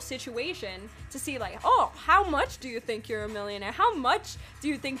financial situation to see like, oh, how much do you think you're a millionaire? How much do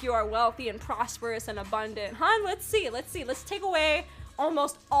you think you are wealthy and prosperous and abundant? Let's see. Let's take away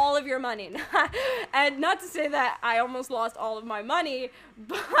almost all of your money. And not to say that I almost lost all of my money,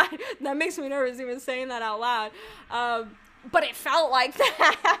 but that makes me nervous even saying that out loud. But it felt like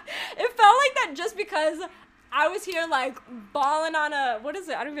that. It felt like that just because I was here like balling on a, what is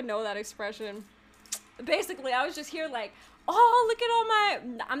it? I don't even know that expression. Basically, I was just here like, oh, look at all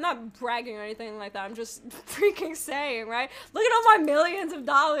my, I'm not bragging or anything like that, I'm just freaking saying, right? Look at all my millions of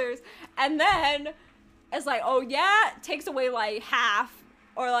dollars. And then it's like, oh yeah, it takes away like half,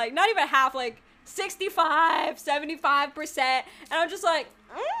 or like not even half, like 65, 75%. And I'm just like,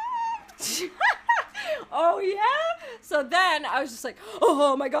 oh yeah? So then I was just like,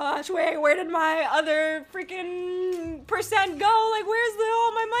 oh my gosh, wait, where did my other freaking percent go? Like, where's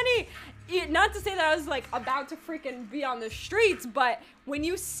all my money? Not to say that I was like about to freaking be on the streets, but when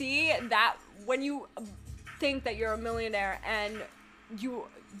you see that, when you think that you're a millionaire and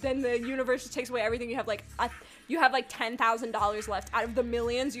then the universe just takes away everything, you have like $10,000 left out of the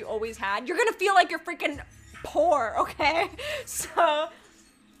millions you always had, you're gonna feel like you're freaking poor, okay? So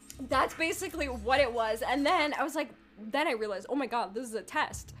that's basically what it was. And then I was like, then I realized, oh my God, this is a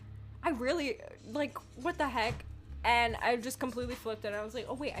test. I really, like, what the heck? And I just completely flipped it, and I was like,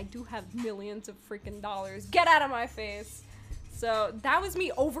 oh wait, I do have millions of freaking dollars. Get out of my face. So that was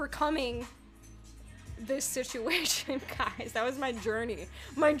me overcoming this situation, guys. That was my journey.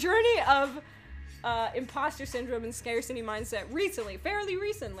 My journey of imposter syndrome and scarcity mindset fairly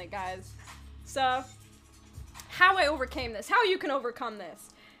recently, guys. So how I overcame this, how you can overcome this.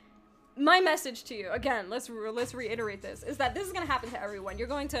 My message to you, again, let's reiterate this, is that this is going to happen to everyone. You're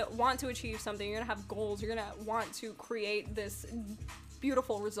going to want to achieve something. You're going to have goals. You're going to want to create this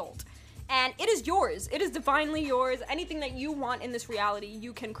beautiful result. And it is yours. It is divinely yours. Anything that you want in this reality,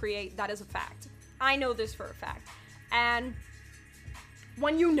 you can create. That is a fact. I know this for a fact. And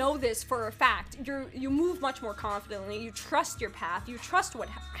when you know this for a fact, you move much more confidently. You trust your path. You trust what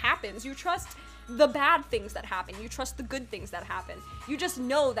happens. You trust the bad things that happen. You trust the good things that happen. You just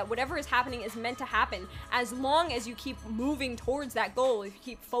know that whatever is happening is meant to happen, as long as you keep moving towards that goal, if you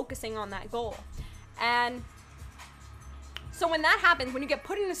keep focusing on that goal. And so when that happens, when you get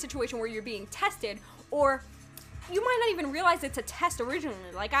put in a situation where you're being tested, or you might not even realize it's a test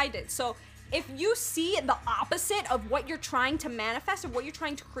originally, like I did. So if you see the opposite of what you're trying to manifest, or what you're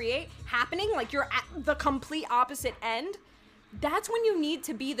trying to create happening, like you're at the complete opposite end, that's when you need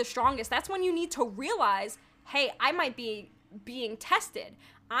to be the strongest. That's when you need to realize, hey, I might be being tested.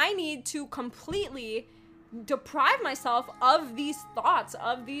 I need to completely deprive myself of these thoughts,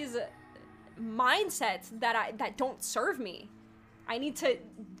 of these mindsets that don't serve me. I need to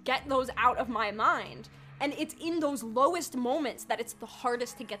get those out of my mind. And it's in those lowest moments that it's the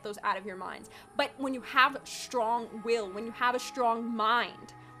hardest to get those out of your minds. But when you have strong will, when you have a strong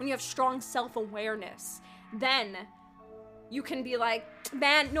mind, when you have strong self-awareness, then you can be like,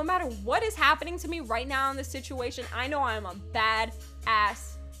 man, no matter what is happening to me right now in this situation, I know I'm a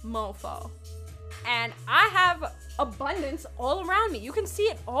bad-ass mofo. And I have abundance all around me. You can see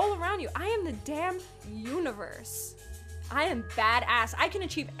it all around you. I am the damn universe. I am badass. I can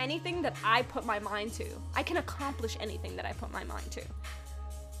achieve anything that I put my mind to. I can accomplish anything that I put my mind to.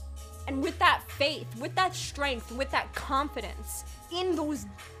 And with that faith, with that strength, with that confidence, in those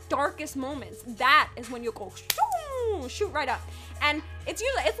darkest moments, that is when you'll go shoot right up. And it's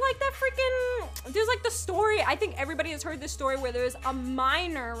like that freaking, there's like the story, I think everybody has heard this story where there's a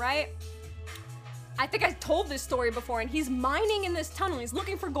miner, right? I think I told this story before, and he's mining in this tunnel. He's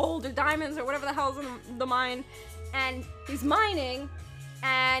looking for gold or diamonds or whatever the hell's in the mine. And he's mining,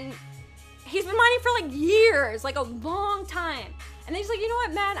 and he's been mining for like years, like a long time. And then he's like, you know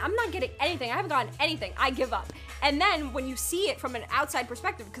what, man, I'm not getting anything. I haven't gotten anything. I give up. And then when you see it from an outside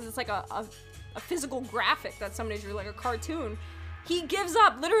perspective, because it's like a physical graphic that somebody drew, like a cartoon, he gives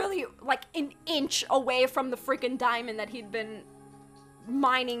up literally like an inch away from the freaking diamond that he'd been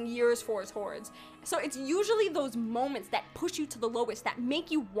mining years for towards. So it's usually those moments that push you to the lowest, that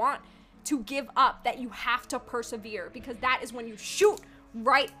make you want to give up, that you have to persevere, because that is when you shoot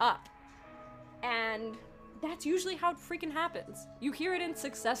right up. And that's usually how it freaking happens. You hear it in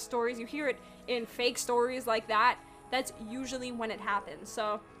success stories, you hear it in fake stories like that. That's usually when it happens.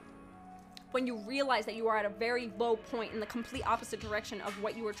 So when you realize that you are at a very low point in the complete opposite direction of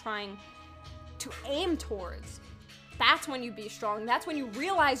what you were trying to aim towards, that's when you be strong. That's when you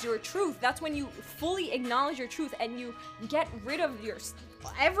realize your truth. That's when you fully acknowledge your truth and you get rid of your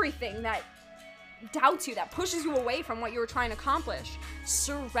everything that doubts you, that pushes you away from what you were trying to accomplish.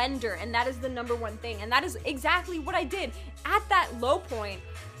 Surrender. And that is the number one thing. And that is exactly what I did. At that low point,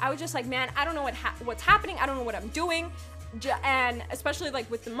 I was just like, man, I don't know what's happening. I don't know what I'm doing. And especially like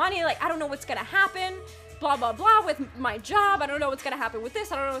with the money, like I don't know what's gonna happen, blah, blah, blah, with my job. I don't know what's gonna happen with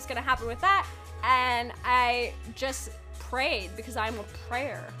this. I don't know what's gonna happen with that. And I just prayed, because I'm a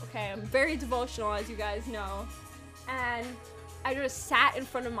prayer, okay? I'm very devotional, as you guys know. And I just sat in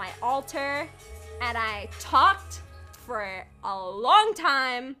front of my altar and I talked for a long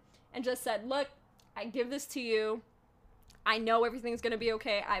time and just said, look, I give this to you. I know everything's gonna be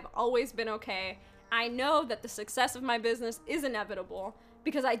okay. I've always been okay. I know that the success of my business is inevitable,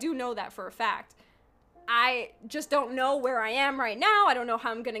 because I do know that for a fact. I just don't know where I am right now. I don't know how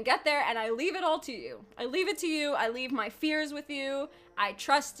I'm gonna get there, and I leave it all to you. I leave it to you. I leave my fears with you. I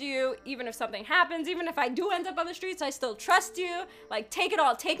trust you. Even if something happens, even if I do end up on the streets, I still trust you. Like, take it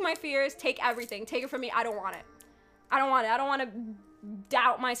all. Take my fears. Take everything. Take it from me. I don't want it. I don't want it. I don't want to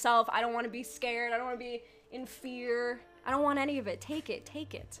doubt myself. I don't want to be scared. I don't want to be in fear. I don't want any of it. Take it.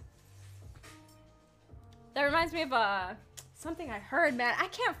 Take it. That reminds me of something I heard, man. I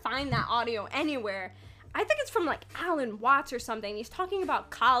can't find that audio anywhere. I think it's from like Alan Watts or something. He's talking about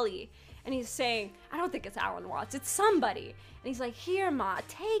Kali, and he's saying, I don't think it's Alan Watts, it's somebody. And he's like, here, Ma,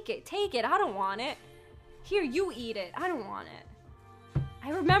 take it, I don't want it. Here, you eat it, I don't want it. I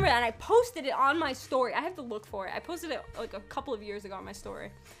remember that, and I posted it on my story. I have to look for it. I posted it like a couple of years ago on my story.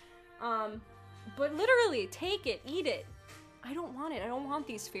 But literally, take it, eat it. I don't want it, I don't want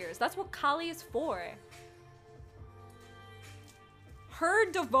these fears. That's what Kali is for. Her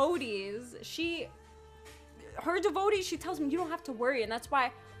devotees, she tells me you don't have to worry, and that's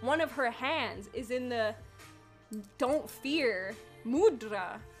why one of her hands is in the don't fear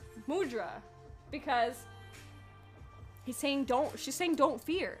mudra, because she's saying don't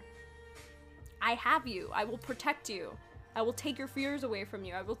fear. I have you. I will protect you. I will take your fears away from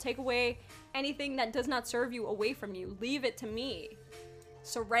you. I will take away anything that does not serve you away from you. Leave it to me.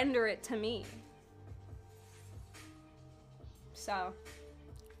 Surrender it to me. So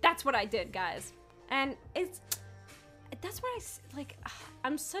that's what I did, guys. And that's why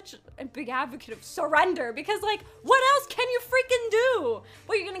I'm such a big advocate of surrender, because like, what else can you freaking do?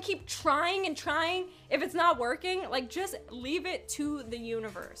 Well, you're gonna keep trying and trying. If it's not working, like, just leave it to the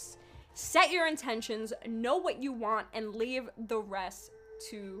universe. Set your intentions, know what you want, and leave the rest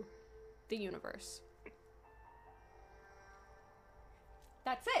to the universe.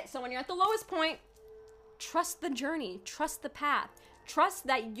 That's it. So when you're at the lowest point, trust the journey, trust the path. Trust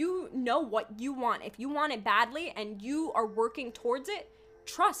that you know what you want. If you want it badly and you are working towards it,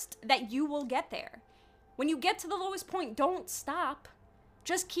 trust that you will get there. When you get to the lowest point, don't stop.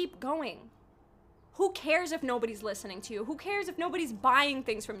 Just keep going. Who cares if nobody's listening to you? Who cares if nobody's buying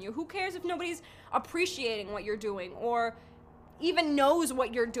things from you? Who cares if nobody's appreciating what you're doing or even knows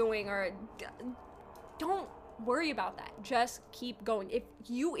what you're doing? Or don't worry about that. Just keep going. If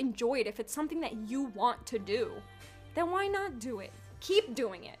you enjoy it, if it's something that you want to do, then why not do it? Keep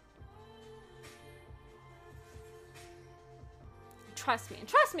doing it. Trust me. And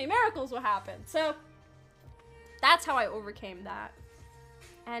trust me, miracles will happen. So that's how I overcame that.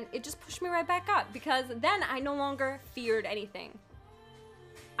 And it just pushed me right back up because then I no longer feared anything.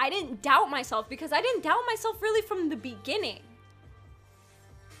 I didn't doubt myself because I didn't doubt myself really from the beginning.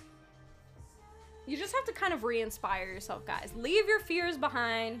 You just have to kind of re-inspire yourself, guys. Leave your fears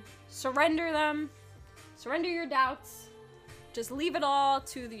behind. Surrender them. Surrender your doubts. Just leave it all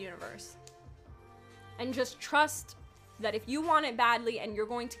to the universe. And just trust that if you want it badly and you're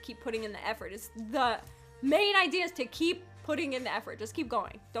going to keep putting in the effort, it's the main idea is to keep putting in the effort. Just keep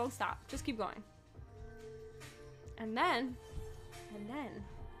going. Don't stop. Just keep going. And then,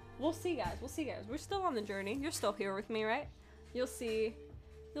 we'll see, guys. We'll see, guys. We're still on the journey. You're still here with me, right? You'll see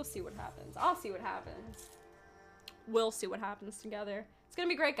what happens. I'll see what happens. We'll see what happens together. It's gonna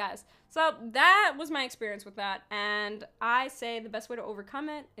be great, guys. So that was my experience with that. And I say the best way to overcome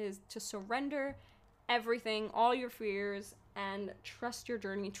it is to surrender everything, all your fears, and trust your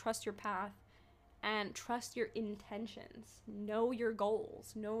journey, trust your path, and trust your intentions. Know your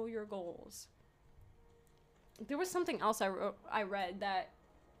goals. Know your goals. There was something else I read that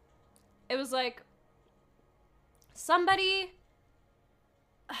it was like somebody,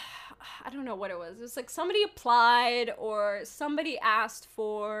 I don't know what it was. It was like somebody applied or somebody asked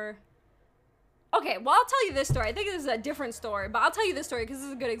for, okay, well, I'll tell you this story. I think this is a different story, but I'll tell you this story because this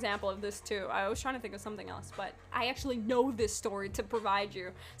is a good example of this too. I was trying to think of something else, but I actually know this story to provide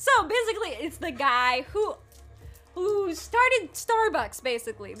you. So basically, it's the guy who started Starbucks,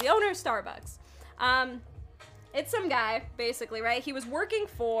 basically, the owner of Starbucks. It's some guy, basically, right? He was working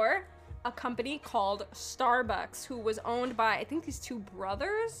for a company called Starbucks, who was owned by, I think, these two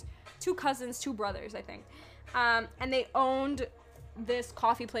brothers, two brothers, I think. And they owned this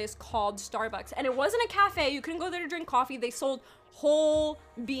coffee place called Starbucks. And it wasn't a cafe. You couldn't go there to drink coffee. They sold whole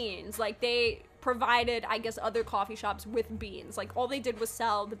beans. Like, they provided, I guess, other coffee shops with beans. Like, all they did was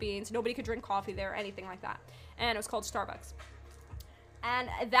sell the beans. Nobody could drink coffee there or anything like that. And it was called Starbucks. And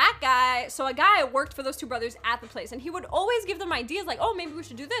that guy, so a guy worked for those two brothers at the place, and he would always give them ideas like, oh, maybe we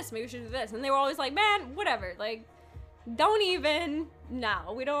should do this, maybe we should do this. And they were always like, man, whatever, like, don't even,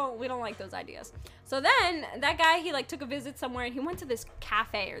 no, we don't like those ideas. So then that guy, he like took a visit somewhere and he went to this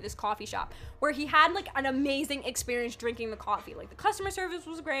cafe or this coffee shop where he had like an amazing experience drinking the coffee. Like, the customer service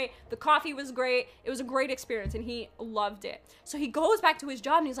was great, the coffee was great, it was a great experience, and he loved it. So he goes back to his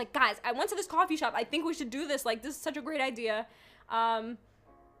job and he's like, guys, I went to this coffee shop, I think we should do this, like, this is such a great idea.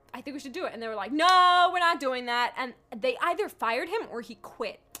 I think we should do it. And they were like, no, we're not doing that. And they either fired him or he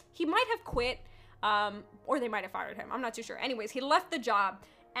quit. He might have quit, or they might have fired him. I'm not too sure. Anyways, he left the job,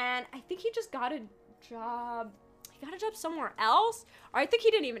 and I think he just got a job. He got a job somewhere else, or I think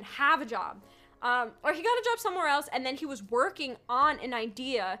he didn't even have a job. Or he got a job somewhere else, and then he was working on an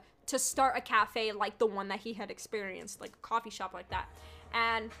idea to start a cafe like the one that he had experienced, like a coffee shop like that.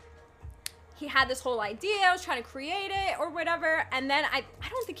 And he had this whole idea, I was trying to create it or whatever, and then I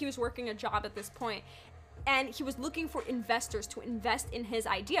don't think he was working a job at this point. And he was looking for investors to invest in his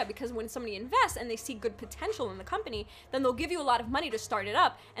idea, because when somebody invests and they see good potential in the company, then they'll give you a lot of money to start it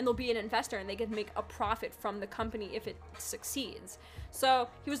up, and they'll be an investor and they can make a profit from the company if it succeeds. So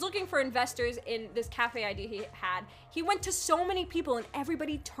he was looking for investors in this cafe idea he had. He went to so many people and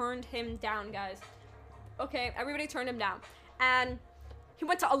everybody turned him down, guys. Okay, everybody turned him down. And he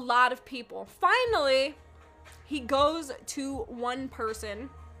went to a lot of people. Finally, he goes to one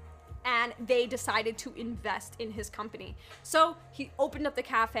person and they decided to invest in his company. So he opened up the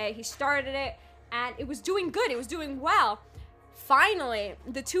cafe, he started it, and it was doing good, it was doing well. Finally,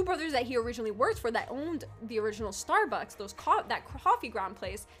 the two brothers that he originally worked for that owned the original Starbucks, that coffee ground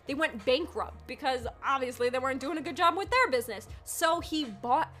place, they went bankrupt because obviously they weren't doing a good job with their business. So he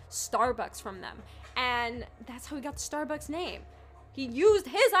bought Starbucks from them, and that's how he got the Starbucks name. He used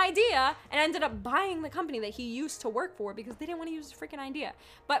his idea and ended up buying the company that he used to work for because they didn't want to use his freaking idea.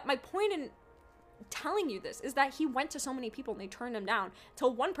 But my point in telling you this is that he went to so many people and they turned him down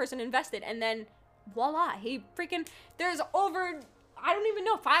till one person invested, and then voila, he freaking, there's over, I don't even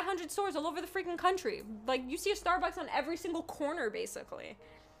know, 500 stores all over the freaking country. Like, you see a Starbucks on every single corner, basically.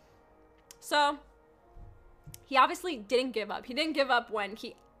 So he obviously didn't give up. He didn't give up when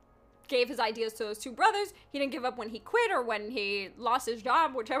he gave his ideas to those two brothers. He didn't give up when he quit or when he lost his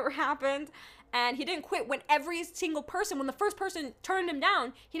job, whichever happened. And he didn't quit when every single person, when the first person turned him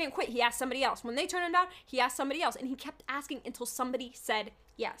down, he didn't quit. He asked somebody else. When they turned him down, he asked somebody else. And he kept asking until somebody said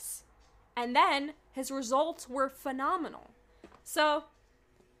yes. And then his results were phenomenal. So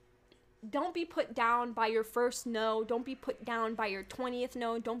don't be put down by your first no. Don't be put down by your 20th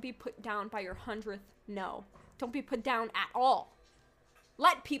no. Don't be put down by your 100th no. Don't be put down at all.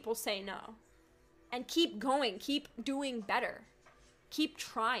 Let people say no. And keep going. Keep doing better. Keep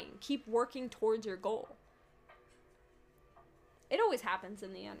trying. Keep working towards your goal. It always happens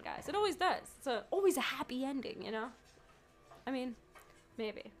in the end, guys. It always does. It's always a happy ending, you know? I mean,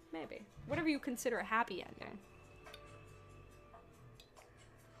 maybe. Whatever you consider a happy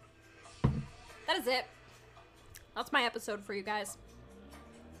ending. That is it. That's my episode for you guys.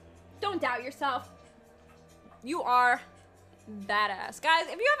 Don't doubt yourself. You are badass. Guys,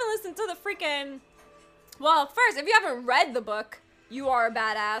 if you haven't listened to the freaking... Well, first, if you haven't read the book, You Are a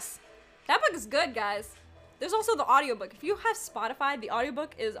Badass, that book is good, guys. There's also the audiobook. If you have Spotify, the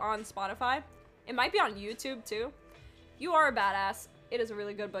audiobook is on Spotify. It might be on YouTube, too. You Are a Badass. It is a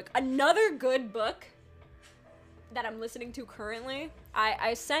really good book. Another good book that I'm listening to currently,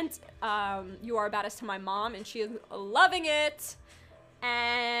 I sent You Are a Badass to my mom, and she is loving it.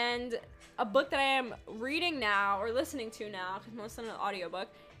 And a book that I am reading now, or listening to now, because I'm listening to the audiobook,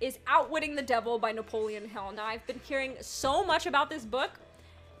 is Outwitting the Devil by Napoleon Hill. Now, I've been hearing so much about this book,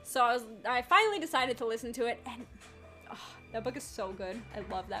 so I finally decided to listen to it, and that book is so good. I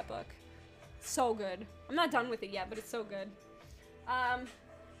love that book. So good. I'm not done with it yet, but it's so good.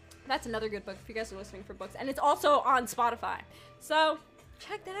 That's another good book if you guys are listening for books, and it's also on Spotify. So,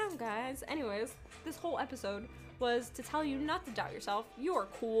 check that out, guys. Anyways, this whole episode was to tell you not to doubt yourself. You are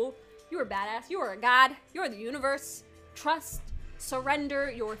cool. You are badass. You are a god. You are the universe. Trust. Surrender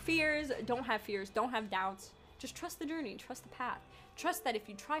your fears. Don't have fears. Don't have doubts. Just trust the journey. Trust the path. Trust that if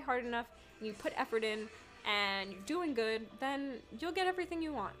you try hard enough and you put effort in and you're doing good, then you'll get everything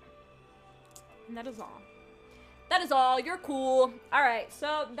you want. And that is all. That is all. You're cool. All right.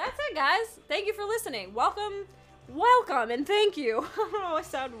 So that's it, guys. Thank you for listening. Welcome, and thank you. I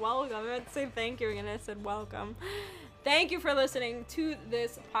said welcome. I meant to say thank you again. I said welcome. Thank you for listening to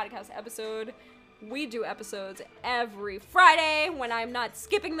this podcast episode. We do episodes every Friday when I'm not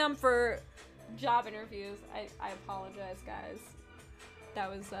skipping them for job interviews. I apologize, guys. That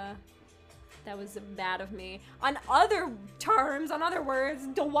was bad of me. On other terms, on other words,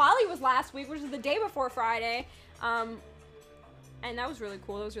 Diwali was last week, which is the day before Friday. And that was really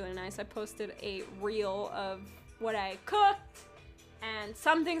cool. That was really nice. I posted a reel of what I cooked and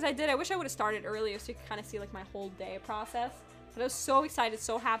some things I did. I wish I would have started earlier so you could kind of see like my whole day process. But I was so excited,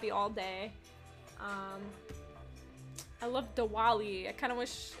 so happy all day. I love Diwali. I kind of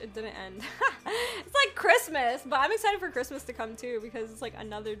wish it didn't end. It's like Christmas, but I'm excited for Christmas to come too because it's like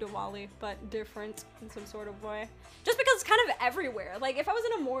another Diwali, but different in some sort of way. Just because it's kind of everywhere. Like if I was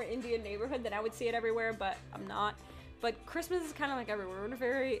in a more Indian neighborhood, then I would see it everywhere, but I'm not. But Christmas is kind of like everywhere. We're in a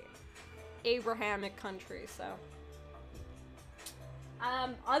very Abrahamic country, so.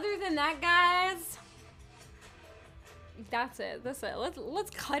 Other than that, guys, that's it. Let's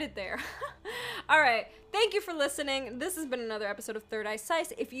cut it there. All right. Thank you for listening. This has been another episode of Third Eye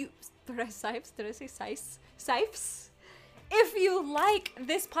Sipes. Third Eye Sipes? Did I say Sipes? Sipes? If you like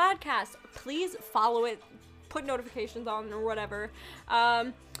this podcast, please follow it, put notifications on or whatever.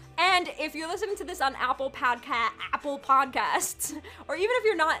 And if you're listening to this on Apple Podcasts, or even if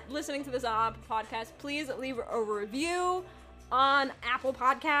you're not listening to this on Apple Podcasts, please leave a review on Apple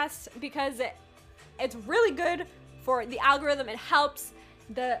Podcasts because it's really good for the algorithm. It helps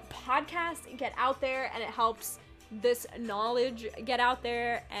the podcast get out there, and it helps this knowledge get out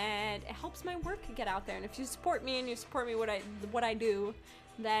there, and it helps my work get out there. And if you support me and you support me what I do,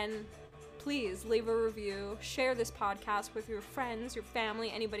 then please leave a review, share this podcast with your friends, your family,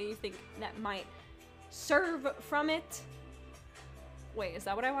 anybody you think that might serve from it. Wait, is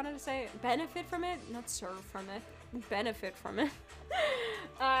that what I wanted to say? Benefit from it? Not serve from it. Benefit from it.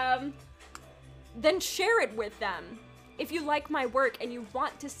 Then share it with them. If you like my work and you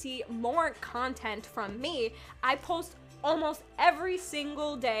want to see more content from me, I post almost every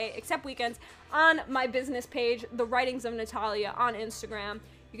single day, except weekends, on my business page, The Writings of Natalia, on Instagram.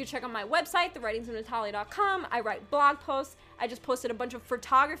 You can check out my website, thewritingsofnatalia.com. I write blog posts. I just posted a bunch of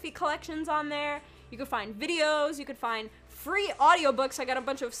photography collections on there. You can find videos. You can find free audiobooks. I got a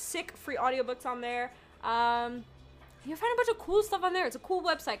bunch of sick free audiobooks on there. You can find a bunch of cool stuff on there. It's a cool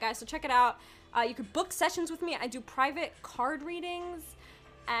website, guys, so check it out. You could book sessions with me. I do private card readings,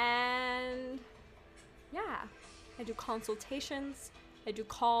 and yeah, I do consultations. I do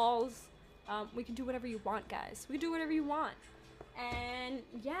calls. We can do whatever you want, guys. We can do whatever you want. And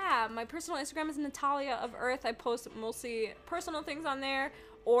yeah, my personal Instagram is Natalia of Earth. I post mostly personal things on there,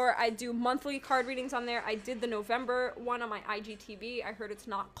 or I do monthly card readings on there. I did the November one on my IGTV. I heard it's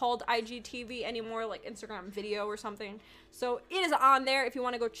not called IGTV anymore, like Instagram video or something. So it is on there if you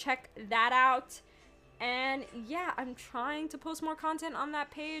want to go check that out. And yeah, I'm trying to post more content on that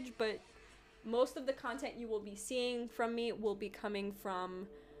page, but most of the content you will be seeing from me will be coming from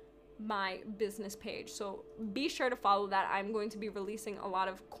my business page. So be sure to follow that. I'm going to be releasing a lot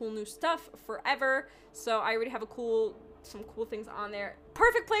of cool new stuff forever. So I already have some cool things on there.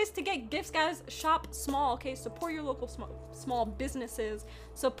 Perfect place to get gifts, guys. Shop small, okay? Support your local small businesses.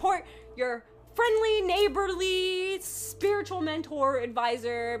 Support your friendly, neighborly, spiritual mentor,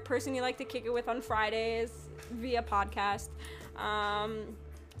 advisor, person you like to kick it with on Fridays via podcast.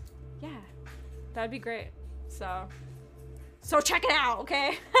 Yeah, that'd be great. So check it out,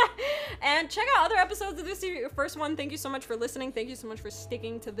 okay? And check out other episodes of this series. Your first one, thank you so much for listening. Thank you so much for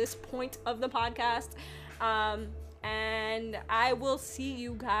sticking to this point of the podcast. And I will see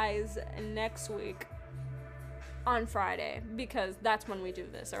you guys next week on Friday, because that's when we do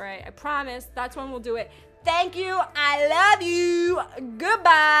this, all right? I promise that's when we'll do it. Thank you. I love you.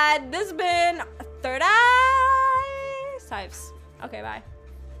 Goodbye. This has been Third Eye Sipes. Okay, bye.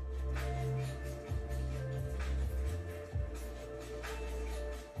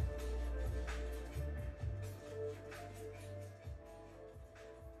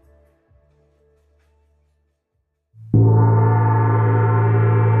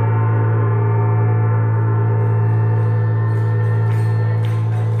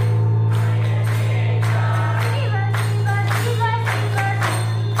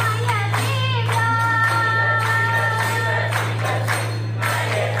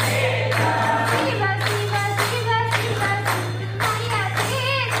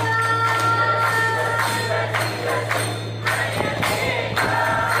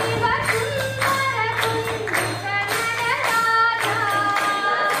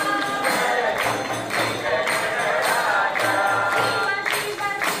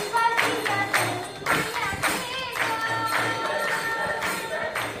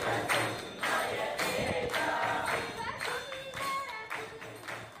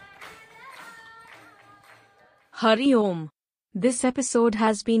 Hari Om. This episode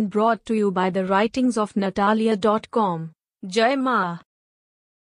has been brought to you by the writings of Natalia.com. Jai Ma.